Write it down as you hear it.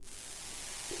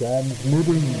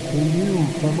Transmitting to you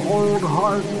from Old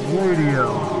Heart Radio.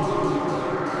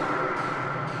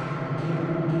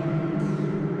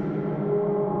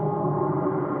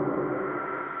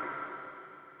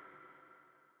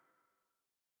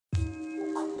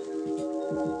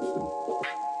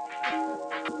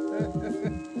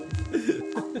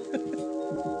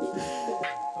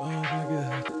 Oh my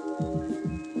god.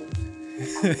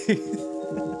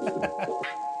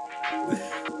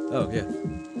 Oh yeah.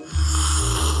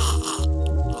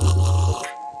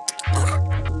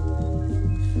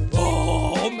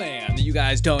 Oh man, you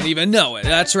guys don't even know it.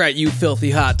 That's right, you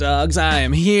filthy hot dogs. I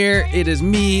am here. It is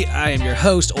me. I am your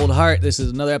host, Old Heart. This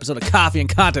is another episode of Coffee and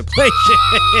Contemplation.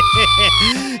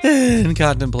 And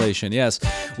contemplation, yes.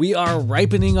 We are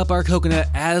ripening up our coconut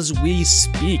as we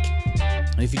speak.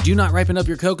 If you do not ripen up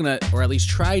your coconut, or at least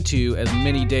try to as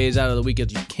many days out of the week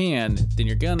as you can, then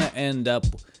you're gonna end up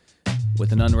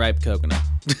with an unripe coconut.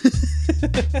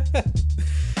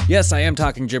 Yes, I am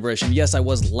talking gibberish, and yes, I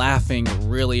was laughing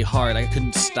really hard. I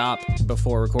couldn't stop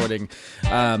before recording,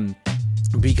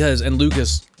 because, and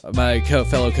Lucas, my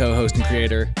fellow co-host and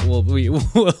creator, will be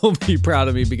proud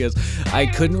of me because I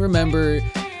couldn't remember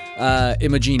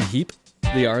Imogen Heap,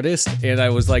 the artist, and I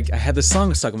was like, I had this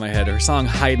song stuck in my head, her song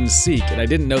Hide and Seek, and I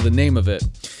didn't know the name of it.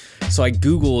 So I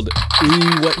Googled,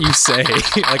 ooh, what you say.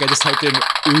 Like I just typed in,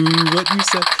 ooh, what you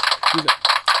say.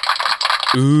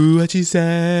 Ooh, what you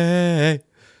say.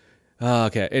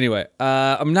 Okay, anyway,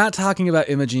 I'm not talking about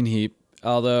Imogen Heap,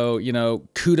 although, you know,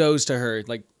 kudos to her.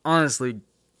 Like, honestly,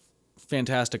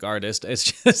 fantastic artist. It's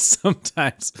just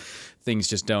sometimes things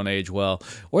just don't age well,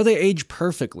 or they age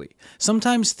perfectly.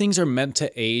 Sometimes things are meant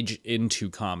to age into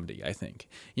comedy, I think.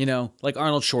 You know, like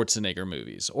Arnold Schwarzenegger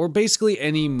movies, or basically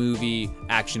any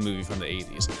action movie from the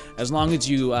 80s. As long as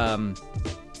you,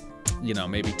 you know,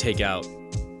 maybe take out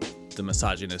the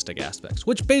misogynistic aspects,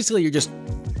 which basically you're just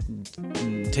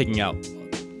taking out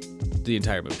the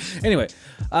entire movie. Anyway,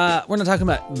 we're not talking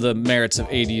about the merits of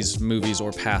 80s movies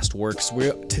or past works.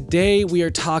 Today we are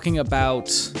talking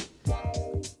about,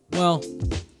 well,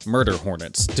 murder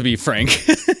hornets, to be frank.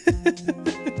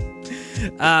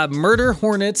 Murder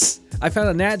hornets. I found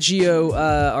a Nat Geo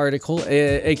article,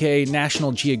 aka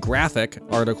National Geographic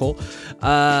article,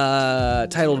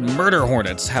 titled "Murder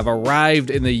Hornets Have Arrived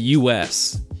in the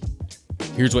U.S."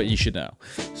 Here's what you should know.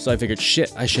 So I figured,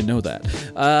 shit, I should know that.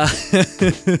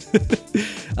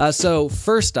 So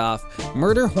first off,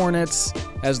 murder hornets,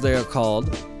 as they are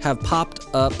called, have popped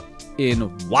up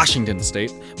in Washington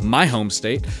State, my home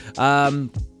state.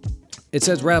 It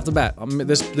says right off the bat,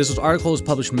 this article was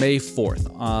published May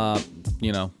 4th,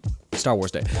 you know, Star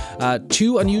Wars Day.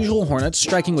 Two unusual hornets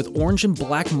striking with orange and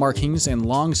black markings and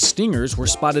long stingers were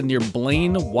spotted near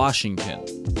Blaine, Washington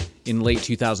in late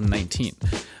 2019.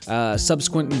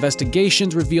 Subsequent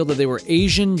investigations revealed that they were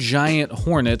Asian giant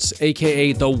hornets,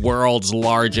 aka the world's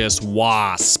largest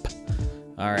wasp.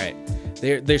 All right,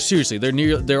 they're seriously,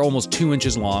 they're almost 2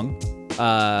 inches long.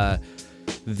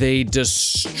 They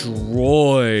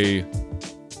destroy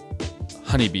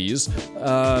honeybees.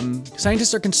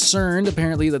 Scientists are concerned,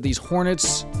 apparently, that these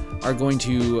hornets are going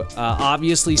to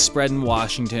obviously spread in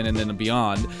Washington and then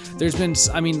beyond. There's been,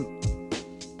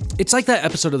 it's like that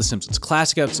episode of The Simpsons,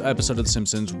 classic episode of The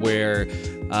Simpsons, where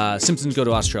Simpsons go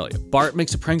to Australia. Bart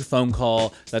makes a prank phone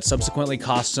call that subsequently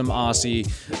costs him Aussie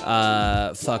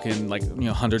fucking, like, you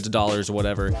know, hundreds of dollars or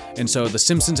whatever. And so the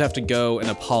Simpsons have to go and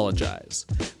apologize.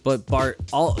 But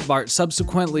Bart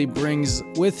subsequently brings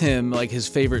with him, like, his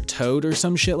favorite toad or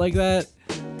some shit like that.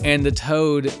 And the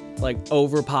toad, like,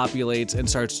 overpopulates and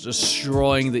starts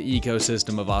destroying the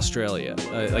ecosystem of Australia,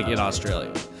 like in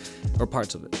Australia, or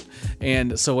parts of it.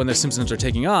 And so when the Simpsons are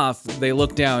taking off, they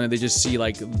look down and they just see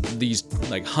like these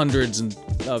like hundreds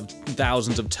of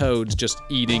thousands of toads just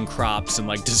eating crops and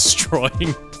like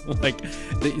destroying like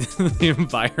the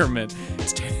environment.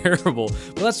 It's terrible.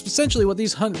 But that's essentially what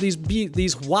these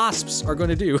wasps are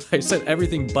going to do. I said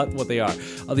everything but what they are.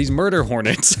 These murder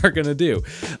hornets are going to do.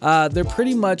 They're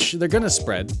going to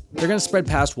spread. They're going to spread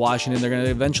past Washington. They're going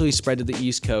to eventually spread to the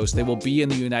East Coast. They will be in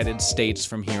the United States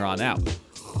from here on out.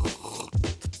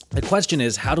 The question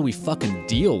is, how do we fucking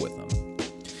deal with them?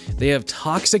 They have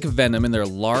toxic venom in their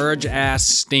large-ass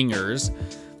stingers.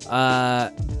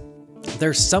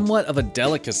 They're somewhat of a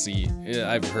delicacy,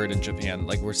 I've heard, in Japan,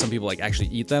 like where some people like actually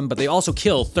eat them, but they also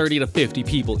kill 30 to 50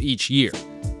 people each year.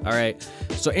 All right?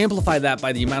 So amplify that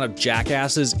by the amount of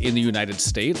jackasses in the United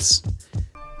States,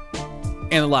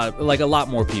 and a lot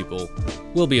more people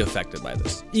will be affected by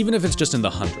this. Even if it's just in the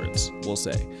hundreds, we'll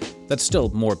say. That's still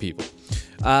more people.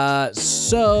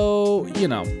 So, you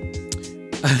know,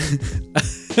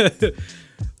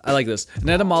 I like this. An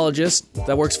entomologist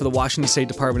that works for the Washington State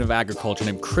Department of Agriculture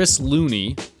named Chris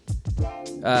Looney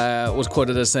was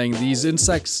quoted as saying, these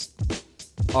insects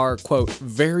are, quote,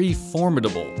 very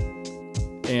formidable.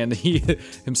 And he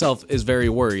himself is very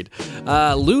worried.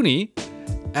 Looney,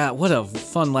 what a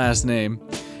fun last name,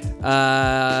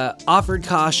 offered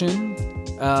caution,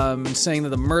 saying that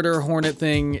the murder hornet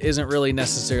thing isn't really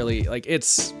necessarily, like,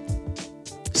 it's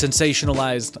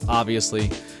sensationalized, obviously.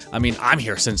 I mean, I'm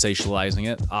here sensationalizing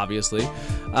it, obviously.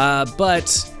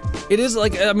 But it is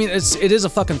like, I mean, it is a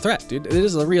fucking threat, dude. It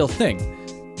is a real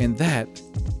thing. And that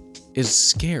is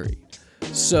scary.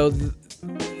 So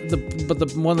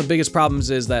one of the biggest problems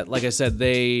is that, like I said,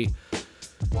 these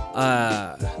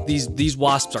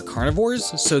wasps are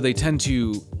carnivores, so they tend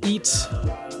to eat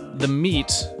the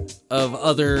meat of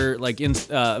other like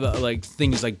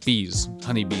things like bees,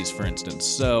 honeybees, for instance.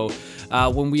 So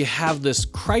when we have this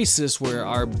crisis where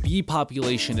our bee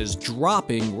population is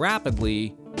dropping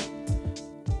rapidly,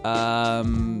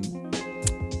 and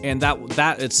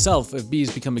that itself, if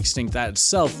bees become extinct, that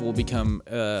itself will become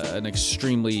an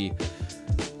extremely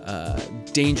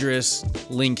dangerous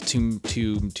link to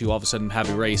all of a sudden have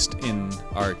erased in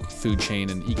our food chain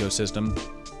and ecosystem.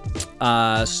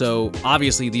 So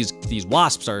obviously these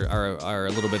wasps are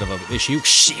a little bit of an issue.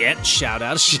 Shit! Shout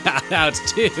outs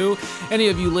to any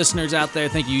of you listeners out there.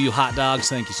 Thank you hot dogs.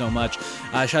 Thank you so much.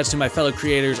 Shout outs to my fellow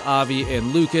creators, Avi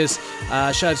and Lucas.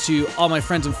 Shout outs to all my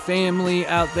friends and family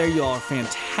out there. You all are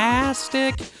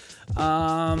fantastic.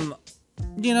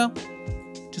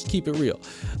 Just keep it real.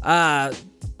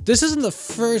 This isn't the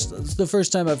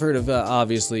first time I've heard of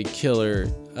obviously killer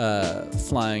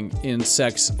flying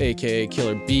insects, aka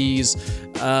killer bees.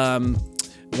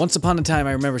 Once upon a time,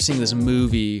 I remember seeing this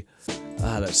movie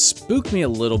that spooked me a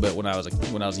little bit when I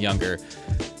was younger.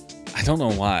 I don't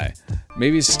know why.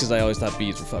 Maybe it's just because I always thought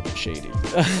bees were fucking shady.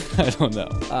 I don't know.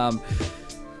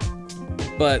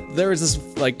 But there was this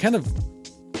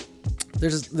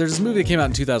there's this movie that came out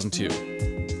in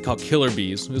 2002 called Killer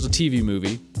Bees. It was a TV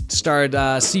movie. It starred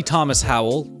C. Thomas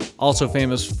Howell, also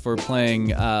famous for playing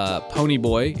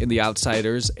Ponyboy in The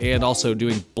Outsiders and also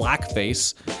doing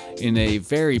blackface in a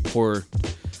very poorly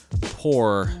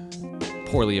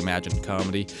imagined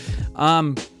comedy.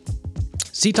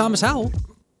 C. Thomas Howell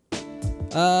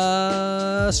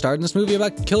starred in this movie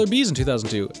about killer bees in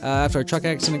 2002. After a truck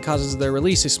accident causes their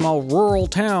release, a small rural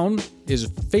town is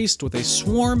faced with a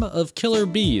swarm of killer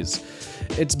bees.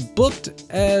 It's booked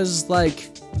as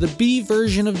like the bee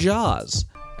version of Jaws,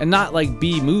 and not like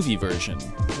bee movie version.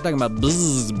 We're talking about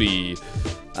Buzz Bee.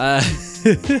 I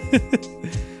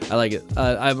like it.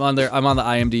 I'm on the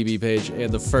IMDb page,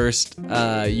 and the first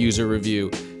user review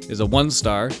is a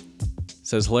 1-star.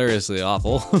 Says hilariously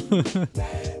awful.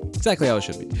 Exactly how it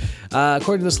should be.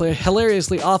 According to this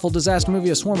hilariously awful disaster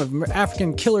movie, a swarm of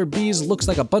African killer bees looks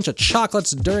like a bunch of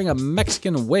chocolates during a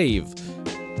Mexican wave.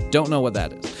 Don't know what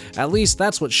that is. At least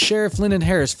that's what Sheriff Lyndon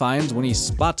Harris finds when he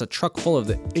spots a truck full of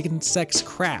the insects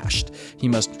crashed. He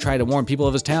must try to warn people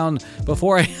of his town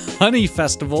before a honey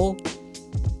festival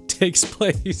takes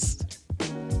place.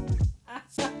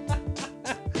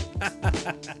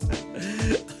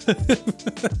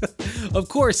 Of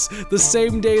course, the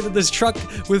same day that this truck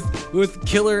with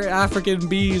killer African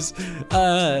bees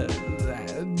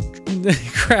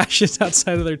crashes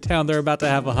outside of their town, they're about to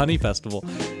have a honey festival.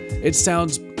 It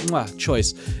sounds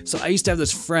choice. So I used to have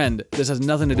this friend. This has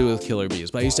nothing to do with killer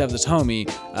bees, but I used to have this homie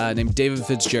named David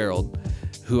Fitzgerald,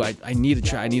 who I need to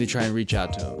try and reach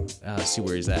out to him, see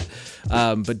where he's at.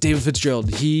 But David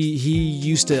Fitzgerald, he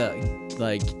used to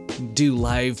like do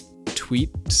live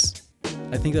tweets.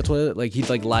 I think that's what he'd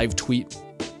like live tweet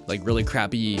like really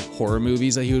crappy horror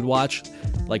movies that he would watch,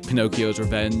 like Pinocchio's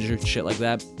Revenge or shit like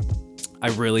that. I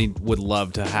really would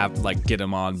love to have get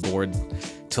him on board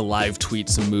to live tweet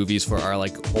some movies for our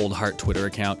Old Heart Twitter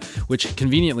account, which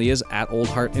conveniently is at Old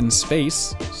Heart in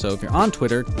Space. So if you're on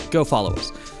Twitter, go follow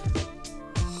us.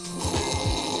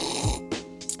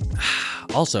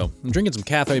 Also, I'm drinking some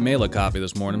Cafe Mela coffee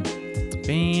this morning.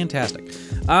 Fantastic.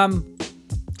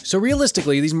 So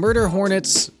realistically, these murder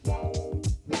hornets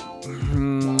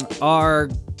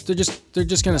they're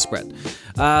just gonna spread.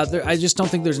 I just don't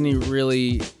think there's any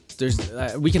really.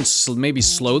 We can maybe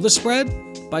slow the spread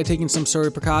by taking some sort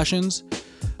of precautions,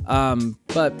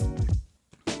 but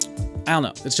I don't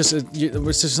know. It's just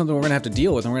something we're gonna have to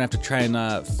deal with, and we're gonna have to try and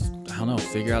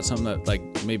figure out something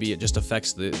that maybe it just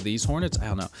affects these hornets. I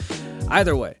don't know.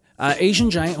 Either way, Asian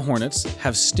giant hornets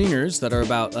have stingers that are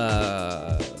about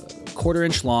 1/4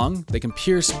 inch long. They can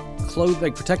pierce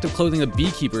protective clothing that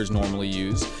beekeepers normally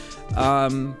use,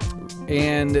 and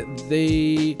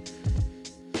they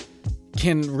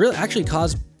can really actually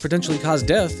cause potentially cause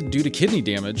death due to kidney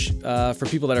damage for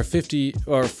people that are 50,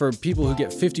 or for people who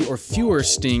get 50 or fewer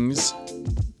stings.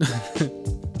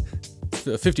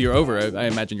 50 or over, I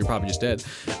imagine you're probably just dead.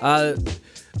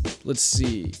 Let's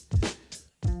see.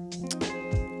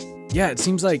 Yeah, it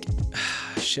seems like...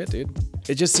 shit, dude.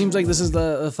 It just seems like this is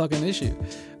the fucking issue.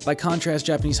 By contrast,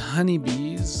 Japanese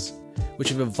honeybees, which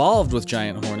have evolved with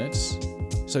giant hornets.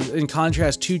 So in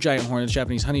contrast to giant hornets,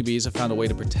 Japanese honeybees have found a way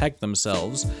to protect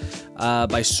themselves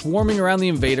by swarming around the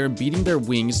invader and beating their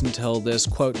wings until this,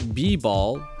 quote, bee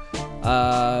ball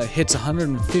hits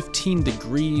 115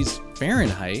 degrees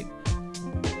Fahrenheit,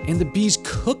 and the bees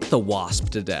cook the wasp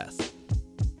to death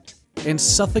and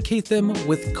suffocate them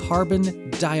with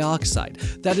carbon dioxide.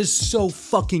 That is so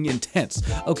fucking intense.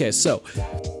 Okay, so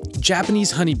Japanese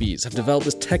honeybees have developed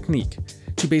this technique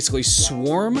to basically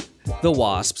swarm the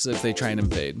wasps if they try and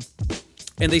invade.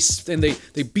 And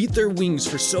they beat their wings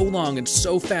for so long and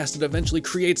so fast it eventually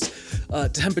creates a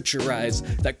temperature rise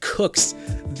that cooks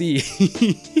the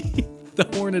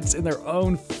the hornets in their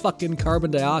own fucking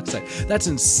carbon dioxide. That's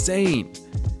insane.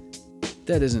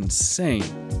 That is insane.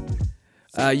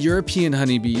 European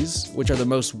honeybees, which are the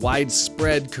most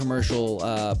widespread commercial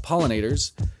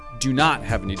pollinators, do not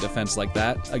have any defense like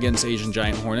that against Asian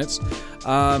giant hornets.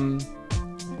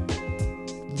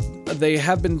 They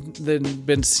have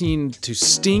been seen to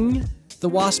sting the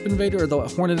wasp invader or the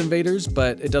hornet invaders,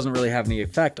 but it doesn't really have any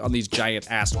effect on these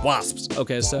giant-ass wasps.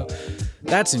 Okay, so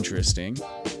that's interesting.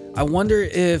 I wonder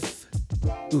if...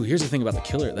 Ooh, here's the thing about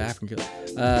the African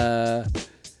killer.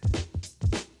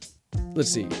 Let's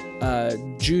see.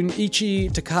 Junichi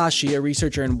Takashi, a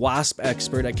researcher and wasp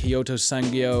expert at Kyoto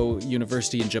Sangyo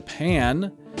University in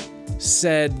Japan,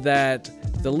 said that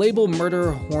the label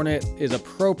murder hornet is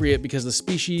appropriate because the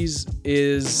species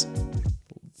is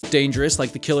dangerous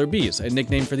like the killer bees, a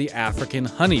nickname for the African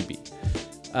honeybee.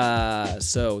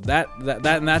 So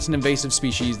that's an invasive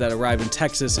species that arrived in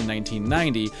Texas in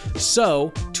 1990.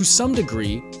 So, to some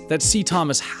degree, that C.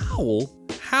 Thomas Howell,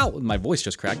 my voice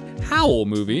just cracked, Howell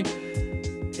movie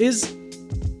is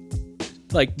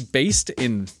like based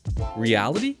in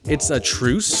reality. It's a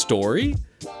true story.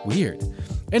 Weird.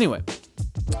 Anyway,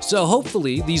 so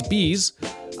hopefully these bees,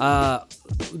 the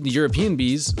European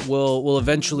bees, will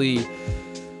eventually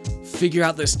figure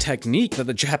out this technique that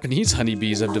the Japanese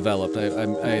honeybees have developed, I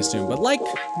assume. But like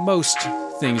most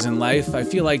things in life, I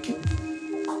feel like,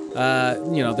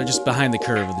 they're just behind the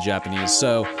curve with the Japanese.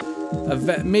 So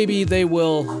maybe they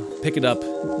will pick it up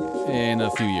in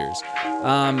a few years.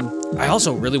 I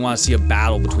also really want to see a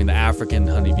battle between the African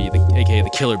honeybee, aka the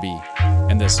killer bee,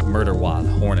 and this murder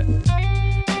hornet.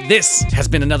 This has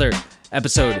been another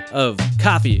episode of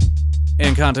Coffee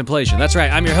and Contemplation. That's right,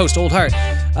 I'm your host, Old Heart.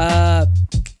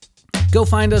 Go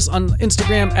find us on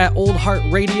Instagram at Old Heart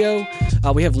Radio.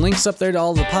 We have links up there to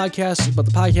all the podcasts, but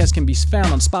the podcast can be found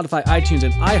on Spotify, iTunes,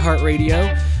 and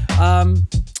iHeartRadio.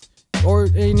 Or,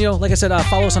 like I said,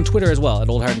 follow us on Twitter as well, at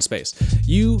Old Heart in Space.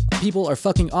 You people are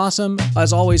fucking awesome.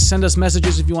 As always, send us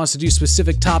messages if you want us to do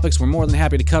specific topics. We're more than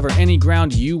happy to cover any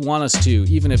ground you want us to,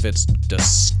 even if it's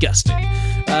disgusting.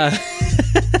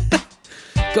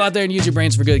 Go out there and use your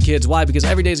brains for good, kids. Why? Because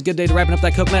every day is a good day to ripen up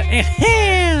that coconut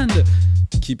and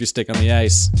keep your stick on the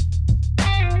ice.